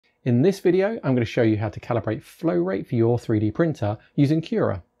In this video, I'm going to show you how to calibrate flow rate for your 3D printer using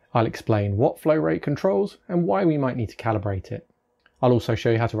Cura. I'll explain what flow rate controls and why we might need to calibrate it. I'll also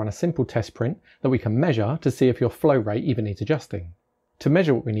show you how to run a simple test print that we can measure to see if your flow rate even needs adjusting. To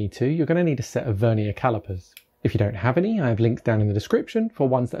measure what we need to, you're going to need a set of vernier calipers. If you don't have any, I have links down in the description for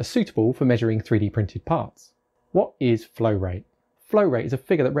ones that are suitable for measuring 3D printed parts. What is flow rate? Flow rate is a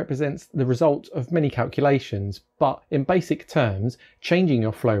figure that represents the result of many calculations, but in basic terms, changing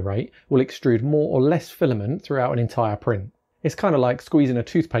your flow rate will extrude more or less filament throughout an entire print. It's kind of like squeezing a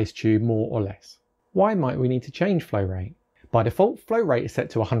toothpaste tube more or less. Why might we need to change flow rate? By default, flow rate is set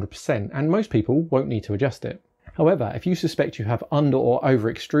to 100% and most people won't need to adjust it. However, if you suspect you have under or over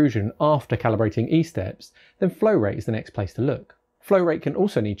extrusion after calibrating E-steps, then flow rate is the next place to look. Flow rate can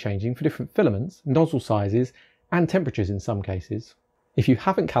also need changing for different filaments, nozzle sizes, and temperatures in some cases. If you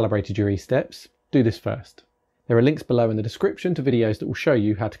haven't calibrated your E-steps, do this first. There are links below in the description to videos that will show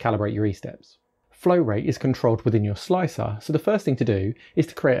you how to calibrate your E-steps. Flow rate is controlled within your slicer, so the first thing to do is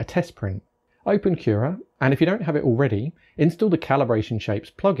to create a test print. Open Cura, and if you don't have it already, install the Calibration Shapes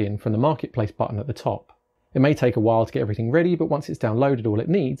plugin from the Marketplace button at the top. It may take a while to get everything ready, but once it's downloaded all it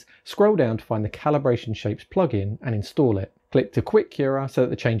needs, scroll down to find the Calibration Shapes plugin and install it. Click to quit Cura so that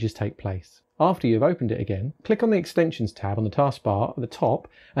the changes take place. After you've opened it again, click on the Extensions tab on the taskbar at the top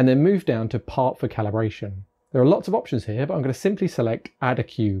and then move down to Part for Calibration. There are lots of options here, but I'm going to simply select Add a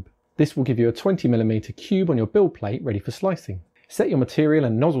Cube. This will give you a 20mm cube on your build plate ready for slicing. Set your material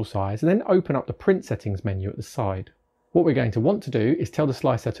and nozzle size and then open up the Print Settings menu at the side. What we're going to want to do is tell the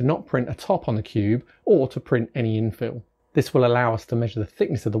slicer to not print a top on the cube or to print any infill. This will allow us to measure the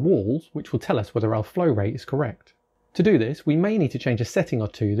thickness of the walls, which will tell us whether our flow rate is correct. To do this, we may need to change a setting or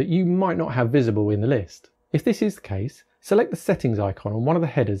two that you might not have visible in the list. If this is the case, select the settings icon on one of the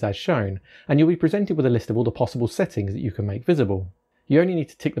headers as shown, and you'll be presented with a list of all the possible settings that you can make visible. You only need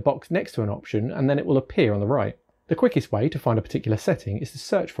to tick the box next to an option and then it will appear on the right. The quickest way to find a particular setting is to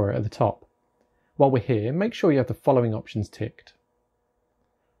search for it at the top. While we're here, make sure you have the following options ticked: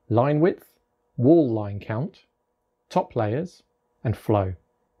 line width, wall line count, top layers, and flow.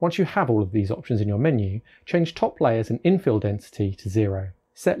 Once you have all of these options in your menu, change top layers and infill density to 0.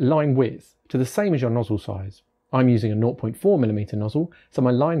 Set line width to the same as your nozzle size. I'm using a 0.4mm nozzle, so my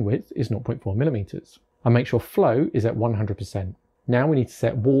line width is 0.4mm. And make sure flow is at 100%. Now we need to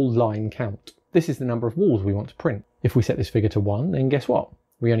set wall line count. This is the number of walls we want to print. If we set this figure to 1, then guess what?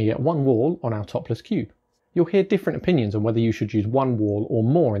 We only get one wall on our topless cube. You'll hear different opinions on whether you should use one wall or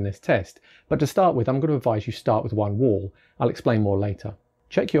more in this test, but to start with, I'm going to advise you start with one wall. I'll explain more later.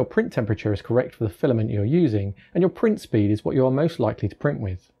 Check your print temperature is correct for the filament you're using, and your print speed is what you are most likely to print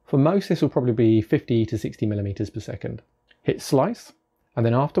with. For most, this will probably be 50 to 60mm per second. Hit slice, and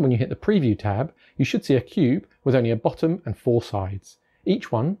then after, when you hit the preview tab, you should see a cube with only a bottom and 4 sides,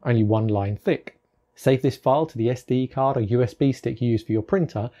 each one only one line thick. Save this file to the SD card or USB stick you use for your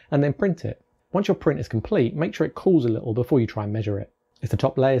printer, and then print it. Once your print is complete, make sure it cools a little before you try and measure it. If the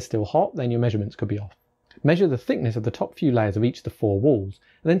top layer is still hot, then your measurements could be off. Measure the thickness of the top few layers of each of the 4 walls,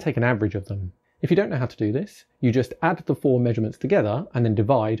 and then take an average of them. If you don't know how to do this, you just add the 4 measurements together and then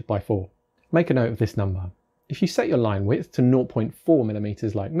divide by 4. Make a note of this number. If you set your line width to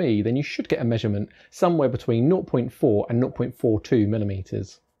 0.4mm like me, then you should get a measurement somewhere between 0.4 and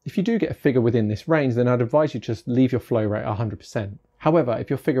 0.42mm. If you do get a figure within this range, then I'd advise you just leave your flow rate at 100%. However, if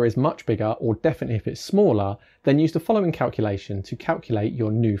your figure is much bigger, or definitely if it's smaller, then use the following calculation to calculate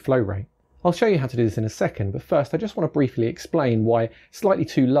your new flow rate. I'll show you how to do this in a second, but first I just want to briefly explain why slightly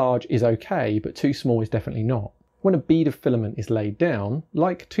too large is okay, but too small is definitely not. When a bead of filament is laid down,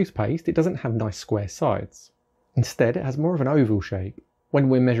 like toothpaste, it doesn't have nice square sides. Instead, it has more of an oval shape. When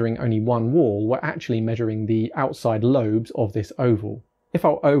we're measuring only one wall, we're actually measuring the outside lobes of this oval. If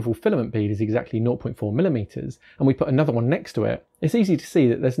our oval filament bead is exactly 0.4mm and we put another one next to it, it's easy to see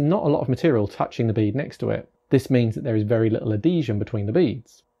that there's not a lot of material touching the bead next to it. This means that there is very little adhesion between the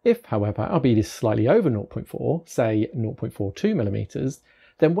beads. If, however, our bead is slightly over 0.4, say 0.42mm,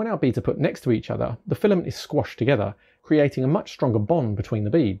 then when our beads are put next to each other, the filament is squashed together, creating a much stronger bond between the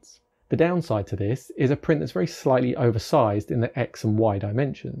beads. The downside to this is a print that's very slightly oversized in the X and Y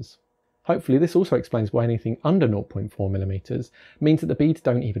dimensions. Hopefully this also explains why anything under 0.4mm means that the beads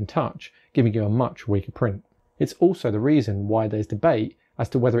don't even touch, giving you a much weaker print. It's also the reason why there's debate as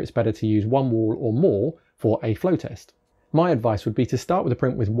to whether it's better to use one wall or more for a flow test. My advice would be to start with a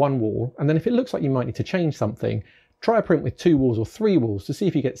print with one wall, and then if it looks like you might need to change something, try a print with 2 walls or 3 walls to see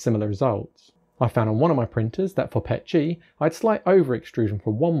if you get similar results. I found on one of my printers that for PETG, I had slight over extrusion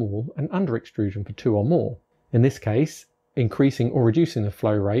for one wall and under extrusion for 2 or more. In this case, increasing or reducing the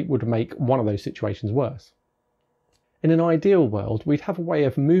flow rate would make one of those situations worse. In an ideal world, we'd have a way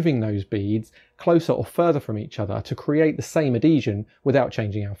of moving those beads closer or further from each other to create the same adhesion without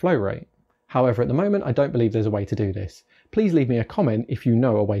changing our flow rate. However, at the moment, I don't believe there's a way to do this. Please leave me a comment if you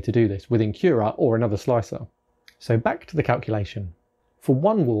know a way to do this within Cura or another slicer. So back to the calculation. For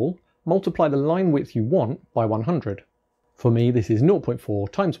one wall, multiply the line width you want by 100. For me, this is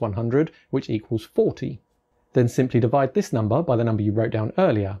 0.4 times 100, which equals 40. Then simply divide this number by the number you wrote down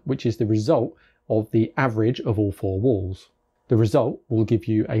earlier, which is the result of the average of all 4 walls. The result will give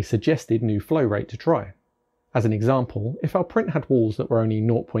you a suggested new flow rate to try. As an example, if our print had walls that were only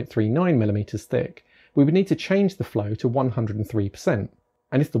 0.39mm thick, we would need to change the flow to 103%,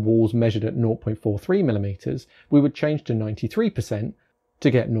 and if the walls measured at 0.43mm, we would change to 93%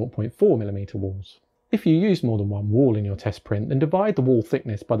 to get 0.4mm walls. If you use more than one wall in your test print, then divide the wall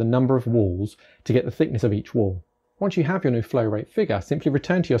thickness by the number of walls to get the thickness of each wall. Once you have your new flow rate figure, simply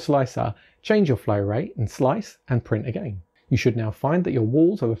return to your slicer, change your flow rate and slice and print again. You should now find that your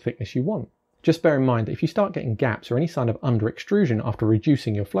walls are the thickness you want. Just bear in mind that if you start getting gaps or any sign of under extrusion after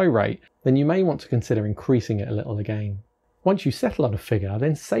reducing your flow rate, then you may want to consider increasing it a little again. Once you settle on a figure,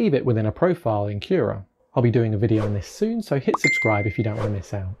 then save it within a profile in Cura. I'll be doing a video on this soon, so hit subscribe if you don't want to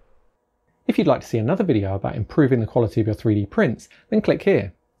miss out. If you'd like to see another video about improving the quality of your 3D prints, then click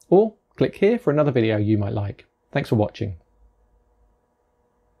here, or click here for another video you might like. Thanks for watching.